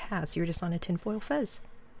weren't off hats. You were just on a tinfoil fez.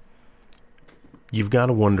 You've got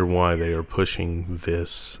to wonder why they are pushing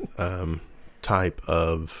this type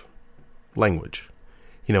of language.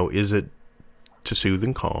 Is it to soothe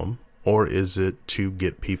and calm, or is it to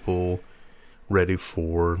get people ready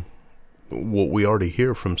for what we already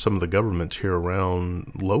hear from some of the governments here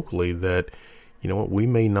around locally, that, we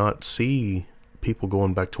may not see people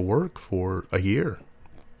going back to work for a year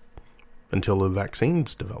until the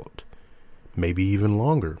vaccine's developed, maybe even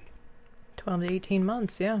longer. 12 to 18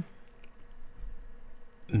 months, yeah.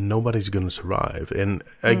 Nobody's going to survive. And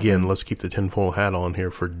again, let's keep the tinfoil hat on here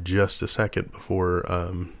for just a second before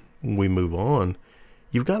we move on.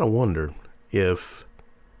 You've got to wonder if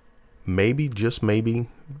maybe, just maybe,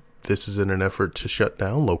 this is in an effort to shut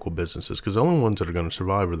down local businesses, because the only ones that are going to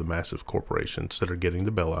survive are the massive corporations that are getting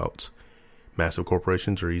the bailouts. Massive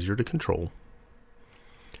corporations are easier to control.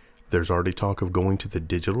 There's already talk of going to the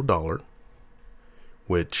digital dollar,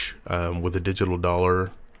 which with a digital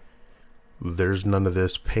dollar, there's none of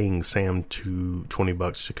this paying Sam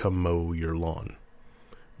 $20 to come mow your lawn,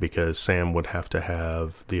 because Sam would have to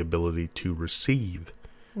have the ability to receive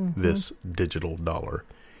this digital dollar.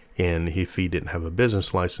 And if he didn't have a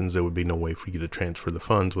business license, there would be no way for you to transfer the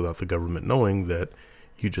funds without the government knowing that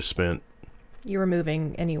you just spent. You're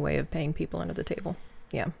removing any way of paying people under the table.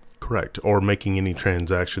 Yeah. Correct. Or making any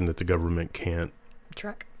transaction that the government can't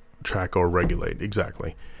track or regulate.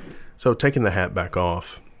 Exactly. So taking the hat back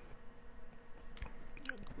off,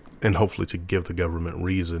 and hopefully to give the government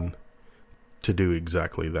reason to do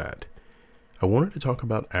exactly that, I wanted to talk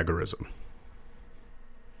about agorism.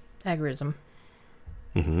 Agorism.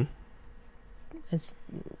 Mm-hmm. It's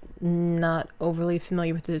not overly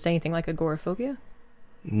familiar with it. Is anything like agoraphobia?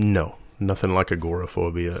 No, nothing like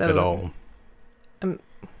agoraphobia at all.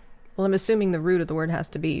 Well, I'm assuming the root of the word has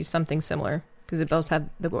to be something similar, because it both have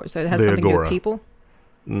the agora. So it has The something to do agora. with people?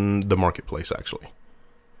 The marketplace, actually.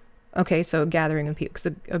 Okay, so gathering of people.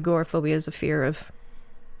 Because agoraphobia is a fear of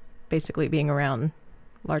basically being around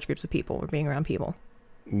large groups of people or being around people.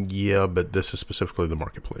 Yeah, but this is specifically the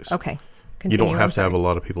marketplace. Okay. You don't have to have a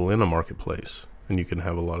lot of people in a marketplace, and you can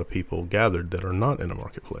have a lot of people gathered that are not in a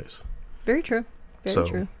marketplace. Very true. Very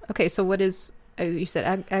true. Okay, so what is, you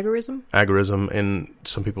said agorism? Agorism, and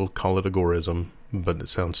some people call it agorism, but it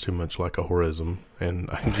sounds too much like a horism, and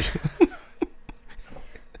I just...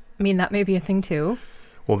 I mean, that may be a thing too.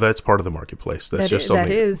 Well, that's part of the marketplace. That's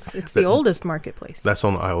It's the oldest marketplace. That's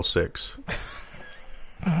on aisle 6.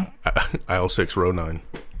 Aisle 6, row 9.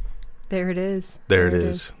 There it is. There it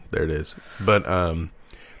is. But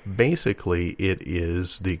basically, it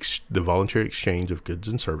is the voluntary exchange of goods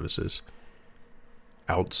and services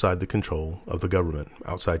outside the control of the government,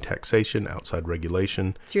 outside taxation, outside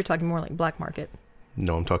regulation. So you're talking more like black market.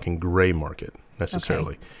 No, I'm talking gray market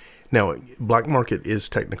necessarily. Okay. Now, black market is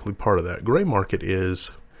technically part of that. Gray market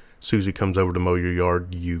is Susie comes over to mow your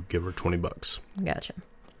yard, you give her $20. Gotcha.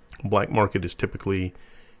 Black market is typically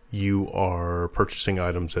you are purchasing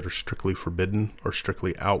items that are strictly forbidden or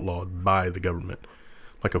strictly outlawed by the government,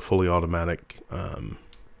 like a fully automatic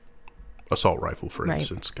assault rifle, for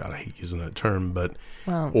instance. God, I hate using that term, but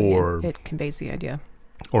it conveys the idea.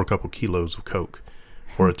 Or a couple kilos of coke,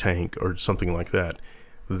 or a tank, or something like that.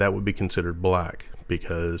 That would be considered black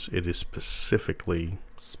because it is specifically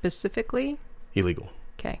illegal.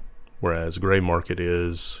 Okay. Whereas gray market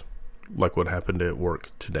is like what happened at work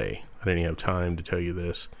today. I didn't have time to tell you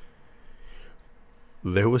this.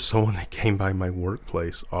 There was someone that came by my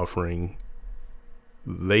workplace offering,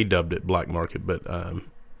 they dubbed it black market, but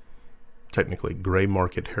technically gray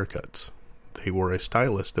market haircuts. They were a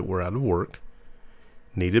stylist that were out of work,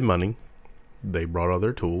 needed money. They brought all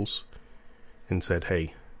their tools and said,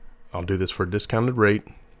 hey, I'll do this for a discounted rate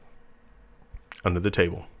under the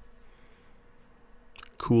table.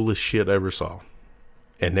 Coolest shit I ever saw.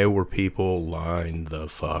 And there were people lined the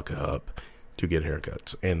fuck up to get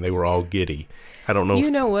haircuts, and they were all giddy. I don't know.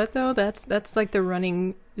 You know what though? That's like the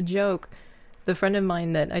running joke. The friend of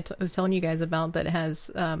mine that I was telling you guys about that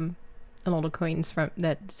has an old acquaintance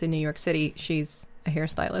that's in New York City. She's a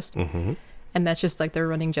hairstylist, Mm-hmm. and that's just like the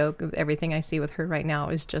running joke. Everything I see with her right now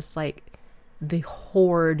is just like the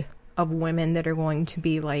horde of women that are going to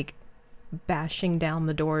be like bashing down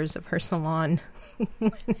the doors of her salon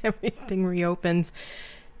when everything reopens.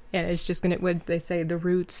 And it's just gonna, what they say, the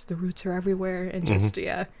roots are everywhere, and just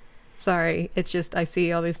yeah. Sorry, it's just I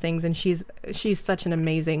see all these things, and she's such an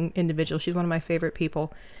amazing individual. She's one of my favorite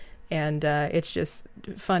people, and it's just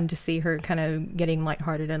fun to see her kind of getting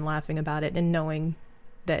lighthearted and laughing about it, and knowing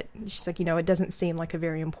that she's like, it doesn't seem like a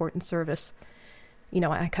very important service.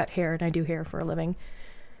 I cut hair and I do hair for a living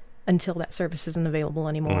until that service isn't available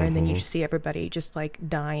anymore, and then you see everybody just like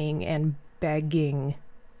dying and begging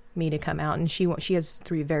me to come out. And she has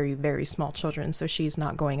 3 very, very small children, so she's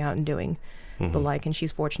not going out and doing the like, and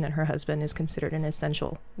she's fortunate her husband is considered an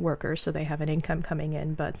essential worker, so they have an income coming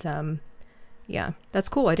in. But yeah, that's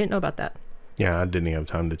cool. I didn't know about that. Yeah, I didn't have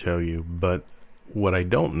time to tell you, but what I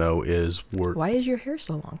don't know is why is your hair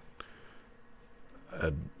so long?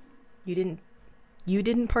 You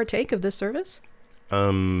didn't partake of this service?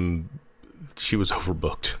 She was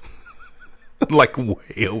overbooked. Like way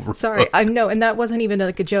overbooked. Sorry, I know, and that wasn't even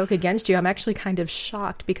like a joke against you. I'm actually kind of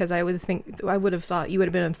shocked, because I would have thought you would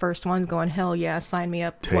have been the first ones going, hell yeah, sign me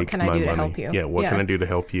up. What can I do to help you? Yeah, what can I do to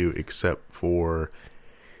help you, except for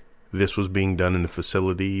this was being done in a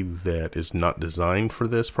facility that is not designed for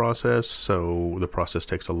this process, so the process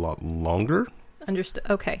takes a lot longer. Understood.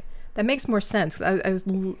 Okay, that makes more sense.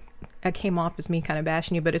 I came off as me kind of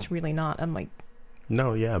bashing you, but it's really not. I'm like,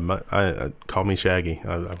 no, yeah, I call me Shaggy.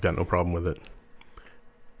 I've got no problem with it.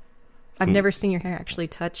 I've never seen your hair actually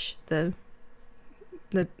touch the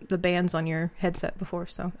bands on your headset before,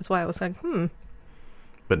 so that's why I was like,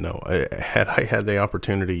 But no, had I had the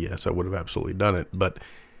opportunity, yes, I would have absolutely done it. But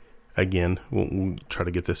again, we'll try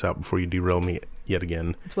to get this out before you derail me yet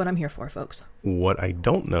again. That's what I'm here for, folks. What I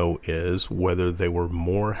don't know is whether they were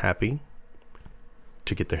more happy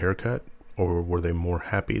to get the haircut, or were they more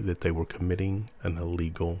happy that they were committing an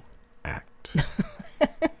illegal act?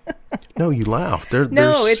 No, you laugh.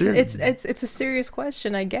 It's a serious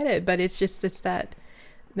question. I get it, but it's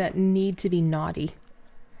that need to be naughty.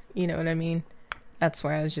 You know what I mean? That's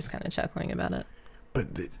where I was just kind of chuckling about it. But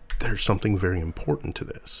there's something very important to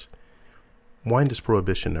this. Why does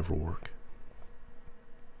prohibition never work?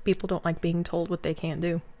 People don't like being told what they can't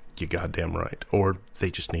do. You goddamn right. Or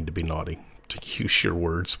they just need to be naughty, to use your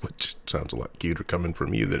words, which sounds a lot cuter coming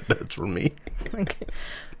from you than it does from me. Okay.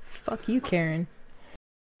 Fuck you, Karen.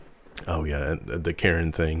 Oh yeah, the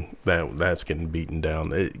Karen thing, that's getting beaten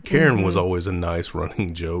down. Karen was always a nice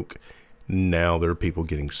running joke. Now there are people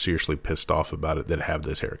getting seriously pissed off about it that have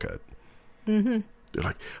this haircut. They're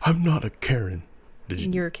like, I'm not a Karen.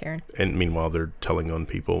 You're a Karen. And meanwhile, they're telling on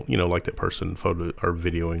people, like that person photo or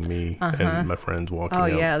videoing me and my friends walking out.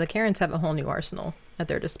 Oh yeah, the Karens have a whole new arsenal at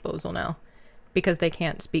their disposal now, because they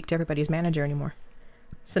can't speak to everybody's manager anymore.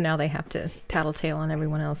 So now they have to tattletale on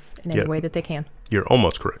everyone else in any way that they can. You're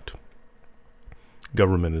almost correct.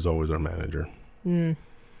 Government is always our manager.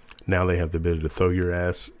 Now they have the ability to throw your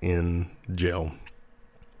ass in jail.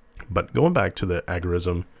 But going back to the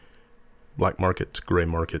agorism, black markets, gray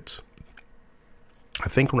markets, I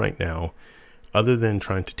think right now, other than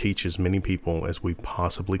trying to teach as many people as we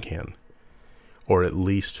possibly can, or at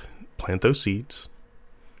least plant those seeds,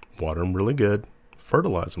 water them really good,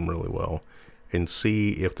 fertilize them really well, and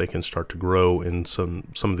see if they can start to grow in some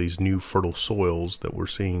of these new fertile soils that we're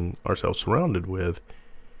seeing ourselves surrounded with.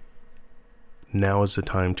 Now is the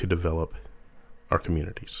time to develop our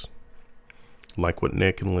communities. Like what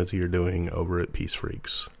Nick and Lizzie are doing over at Peace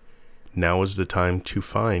Freaks. Now is the time to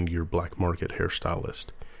find your black market hairstylist.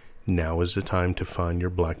 Now is the time to find your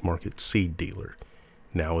black market seed dealer.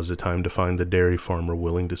 Now is the time to find the dairy farmer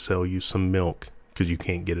willing to sell you some milk because you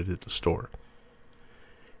can't get it at the store.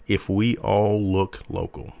 If we all look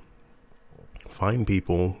local, find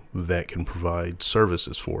people that can provide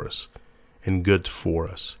services for us and goods for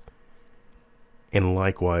us, and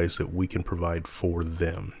likewise that we can provide for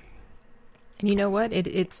them. And you know what?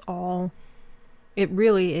 It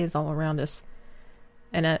really is all around us.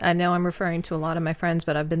 And I know I'm referring to a lot of my friends,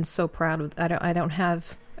 but I've been so proud of, I don't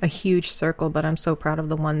have a huge circle, but I'm so proud of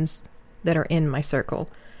the ones that are in my circle.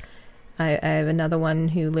 I have another one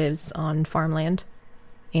who lives on farmland,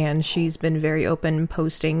 and she's been very open,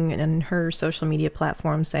 posting in her social media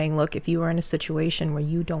platform saying, look, if you are in a situation where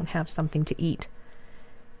you don't have something to eat,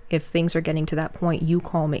 if things are getting to that point, you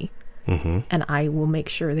call me. Mm-hmm. and I will make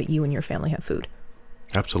sure that you and your family have food.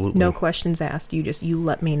 Absolutely. No questions asked. You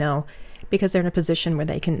let me know, because they're in a position where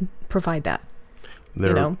they can provide that.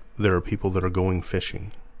 There are people that are going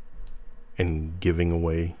fishing and giving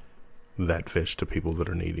away that fish to people that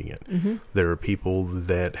are needing it. Mm-hmm. There are people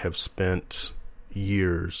that have spent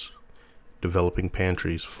years developing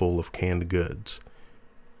pantries full of canned goods.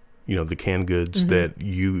 The canned goods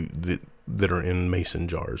Mm-hmm. that are in mason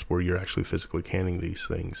jars, where you're actually physically canning these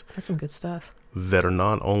things. That's some good stuff. That are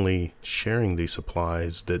not only sharing these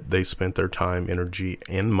supplies, that they spent their time, energy,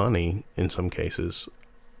 and money, in some cases,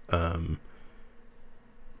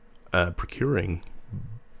 procuring,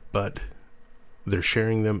 but they're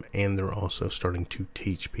sharing them, and they're also starting to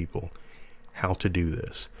teach people how to do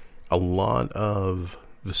this. A lot of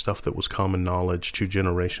the stuff that was common knowledge 2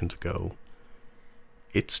 generations ago,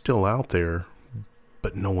 it's still out there,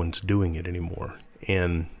 but no one's doing it anymore.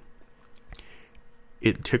 And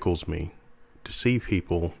it tickles me to see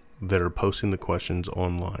people that are posting the questions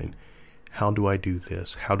online. How do I do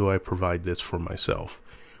this? How do I provide this for myself?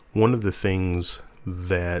 One of the things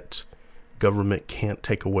that government can't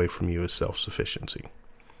take away from you is self-sufficiency.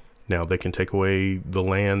 Now, they can take away the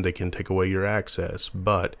land, they can take away your access,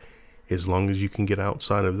 but as long as you can get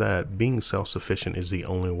outside of that, being self-sufficient is the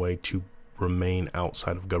only way to remain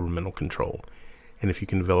outside of governmental control. And if you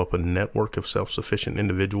can develop a network of self-sufficient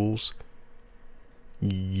individuals,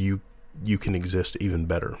 you can exist even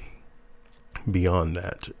better beyond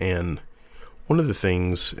that. And one of the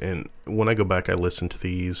things, and when I go back, I listen to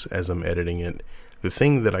these as I'm editing it, the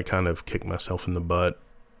thing that I kind of kick myself in the butt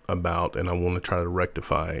about, and I want to try to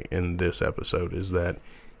rectify in this episode, is that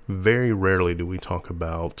very rarely do we talk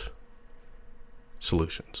about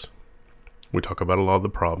solutions. We talk about a lot of the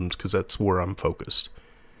problems because that's where I'm focused.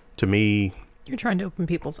 To me, You're trying to open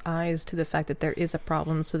people's eyes to the fact that there is a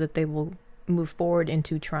problem so that they will move forward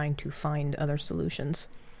into trying to find other solutions.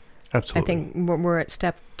 absolutely. I think we're at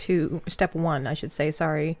step 1, I should say,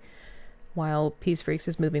 sorry, while Peace Freaks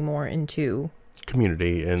is moving more into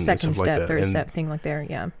Community and second stuff like step, that. third And, step, thing like there,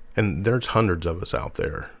 yeah. and there's hundreds of us out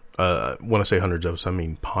there. When I say hundreds of us, I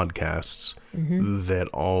mean podcasts Mm-hmm. that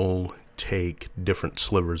all take different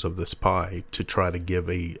slivers of this pie to try to give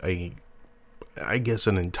I guess,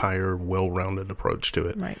 an entire well-rounded approach to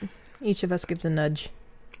it. Right. Each of us gives a nudge.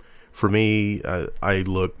 For me, I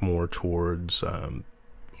look more towards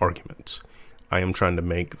arguments. I am trying to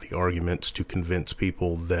make the arguments to convince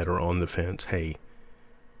people that are on the fence, hey,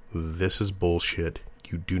 this is bullshit.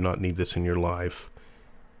 You do not need this in your life.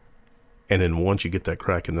 And then once you get that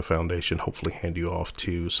crack in the foundation, hopefully hand you off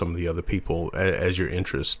to some of the other people as your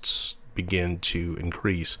interests begin to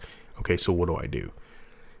increase. Okay, so what do I do?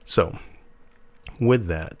 So, with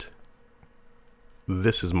that,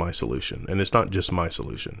 this is my solution. And it's not just my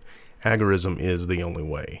solution. Agorism is the only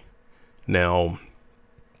way. Now,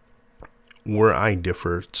 where I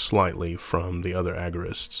differ slightly from the other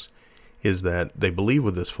agorists is that they believe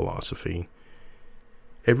with this philosophy,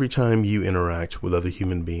 every time you interact with other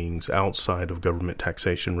human beings outside of government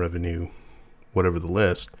taxation, revenue, whatever the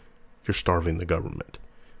list, you're starving the government.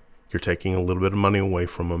 You're taking a little bit of money away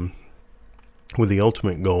from them with the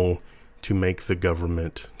ultimate goal to make the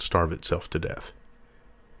government starve itself to death.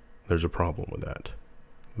 There's a problem with that.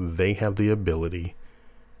 They have the ability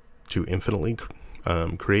to infinitely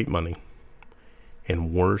create money,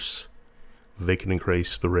 and worse, they can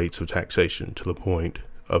increase the rates of taxation to the point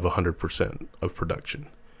of 100% of production.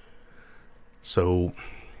 So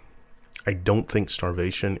I don't think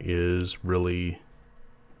starvation is really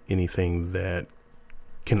anything that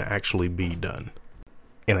can actually be done.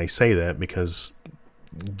 And I say that because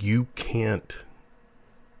you can't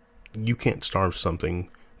starve something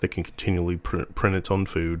that can continually print its own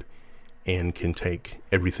food and can take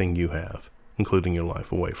everything you have, including your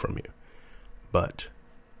life, away from you. But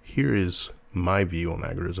here is my view on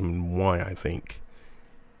agorism and why I think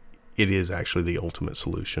it is actually the ultimate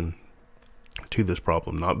solution to this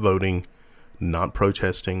problem. Not voting, not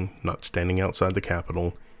protesting, not standing outside the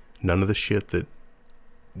Capitol. None of the shit that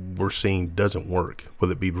we're seeing doesn't work,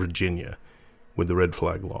 whether it be Virginia with the red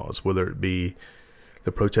flag laws, whether it be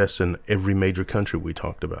the protests in every major country we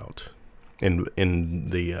talked about. In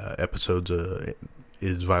the episodes,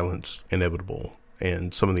 Is Violence Inevitable,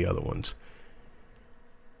 and some of the other ones.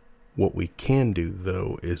 What we can do,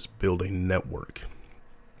 though, is build a network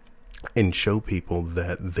and show people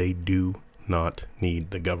that they do not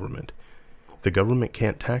need the government. The government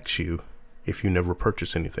can't tax you if you never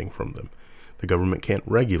purchase anything from them. The government can't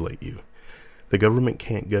regulate you. The government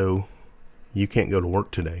can't go, you can't go to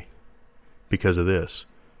work today because of this.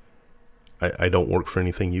 I don't work for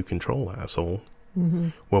anything you control, asshole. Mm-hmm.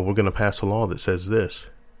 Well, we're going to pass a law that says this.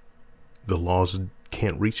 the laws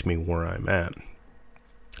can't reach me where I'm at.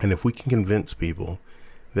 And if we can convince people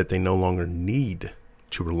that they no longer need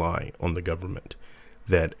to rely on the government,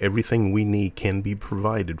 that everything we need can be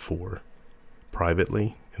provided for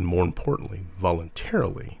privately and, more importantly,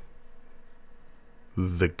 voluntarily,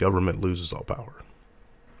 the government loses all power.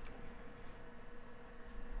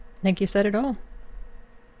 I think you said it all.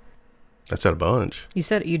 I said a bunch.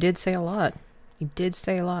 You did say a lot. You did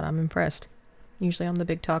say a lot. I'm impressed. Usually I'm the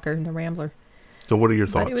big talker and the rambler. So what are your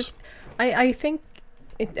But thoughts? I think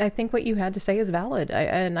what you had to say is valid.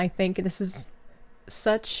 And I think this is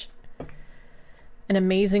such an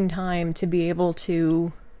amazing time to be able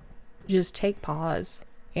to just take pause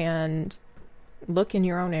and look in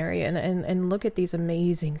your own area and look at these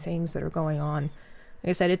amazing things that are going on. Like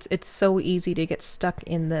I said, it's so easy to get stuck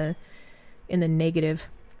in the negative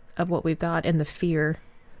of what we've got and the fear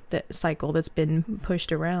that cycle that's been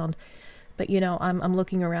pushed around. But I'm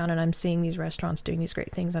looking around and I'm seeing these restaurants doing these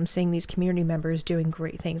great things. I'm seeing these community members doing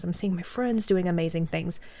great things. I'm seeing my friends doing amazing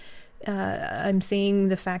things. I'm seeing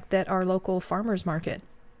the fact that our local farmers market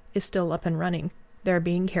is still up and running. They're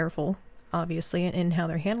being careful, obviously, in how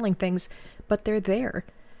they're handling things, but they're there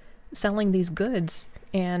selling these goods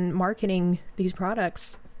and marketing these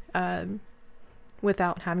products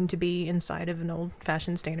without having to be inside of an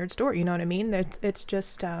old-fashioned standard store. You know what I mean? It's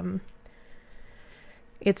just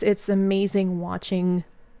it's amazing watching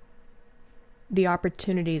the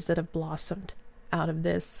opportunities that have blossomed out of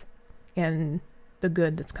this and the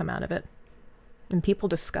good that's come out of it, and people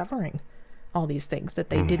discovering all these things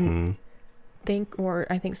that they didn't think, or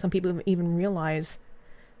I think some people even realize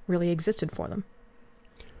really existed for them.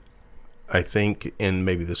 I think, and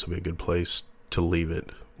maybe this will be a good place to leave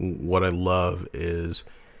it, what I love is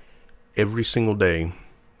every single day,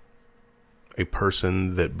 a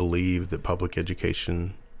person that believed that public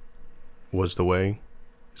education was the way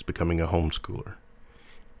is becoming a homeschooler.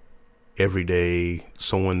 Every day,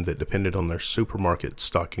 someone that depended on their supermarket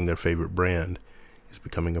stocking their favorite brand is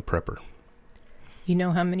becoming a prepper. You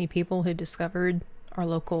know how many people who discovered our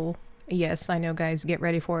local, yes, I know, guys, get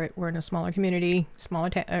ready for it. We're in a smaller community,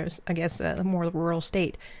 I guess a more rural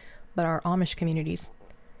state, but our Amish communities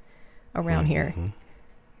around here.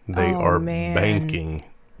 They are man. banking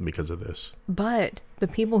because of this. But the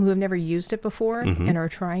people who have never used it before and are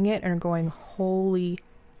trying it and are going, holy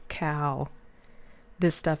cow,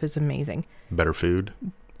 this stuff is amazing. Better food,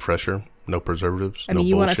 fresher, no preservatives, I mean, no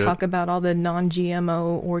you bullshit. want to talk about all the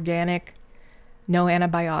non-GMO, organic, no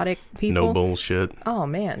antibiotic people? No bullshit. Oh,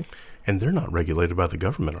 man. And they're not regulated by the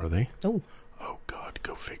government, are they? Oh. Oh, God,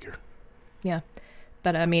 go figure. Yeah.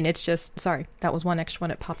 But, I mean, it's just, sorry, that was one extra one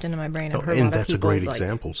that popped into my brain. I've heard And a lot that's of a people, great like,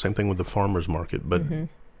 example. Same thing with the farmer's market. But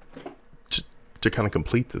to kind of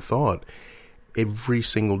complete the thought, every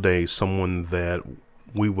single day, someone that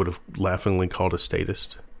we would have laughingly called a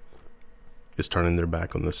statist is turning their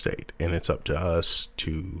back on the state. And it's up to us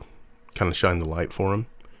to kind of shine the light for them.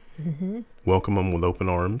 Welcome them with open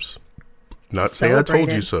arms. Not say I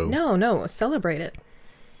told you so. No, celebrate it.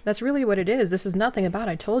 That's really what it is. This is nothing about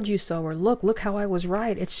I told you so or look how I was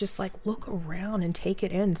right. It's just like, look around and take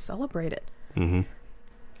it in, celebrate it.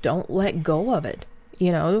 Don't let go of it.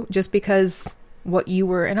 Just because what you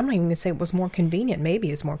were, and I'm not even going to say it was more convenient,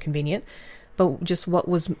 maybe it's more convenient, but just what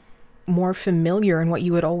was more familiar and what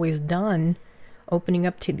you had always done, opening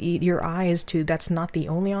up to your eyes to that's not the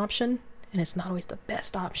only option, and it's not always the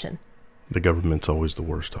best option. The government's always the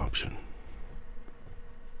worst option.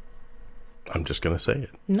 I'm just going to say it.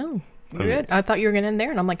 No, you're good. I thought you were going to end there,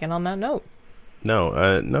 and I'm like, and on that note.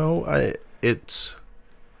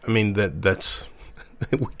 That's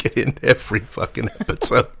we get into every fucking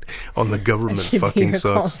episode on the government fucking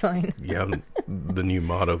sucks. Call sign. Yeah, the new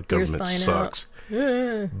motto, the government sucks.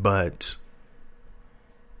 But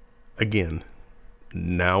again,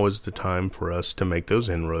 now is the time for us to make those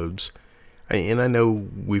inroads. And I know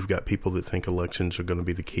we've got people that think elections are going to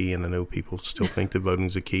be the key, and I know people still think that voting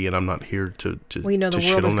is the key, and I'm not here to well, you know, the to world is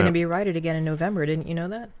shit on going to that. be righted again in November. Didn't you know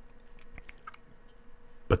that?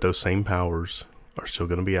 But those same powers are still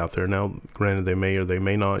going to be out there. Now, granted, they may or they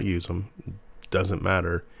may not use them. Doesn't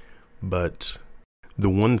matter. But the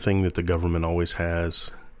one thing that the government always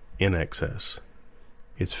has in excess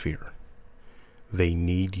is fear. They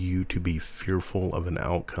need you to be fearful of an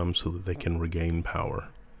outcome so that they can regain power.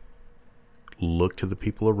 Look to the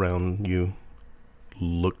people around you.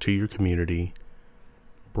 Look to your community.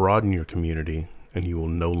 Broaden your community, and you will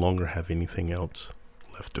no longer have anything else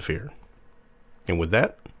left to fear. And with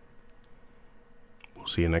that, we'll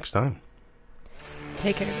see you next time.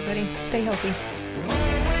 Take care, everybody. Stay healthy.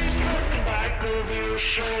 Always look back over your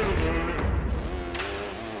shoulder.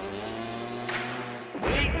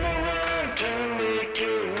 Waiting around.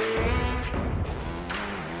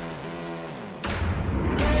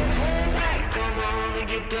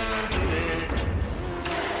 down to it.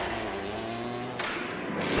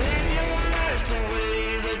 Live your life the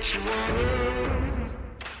way that you wanna.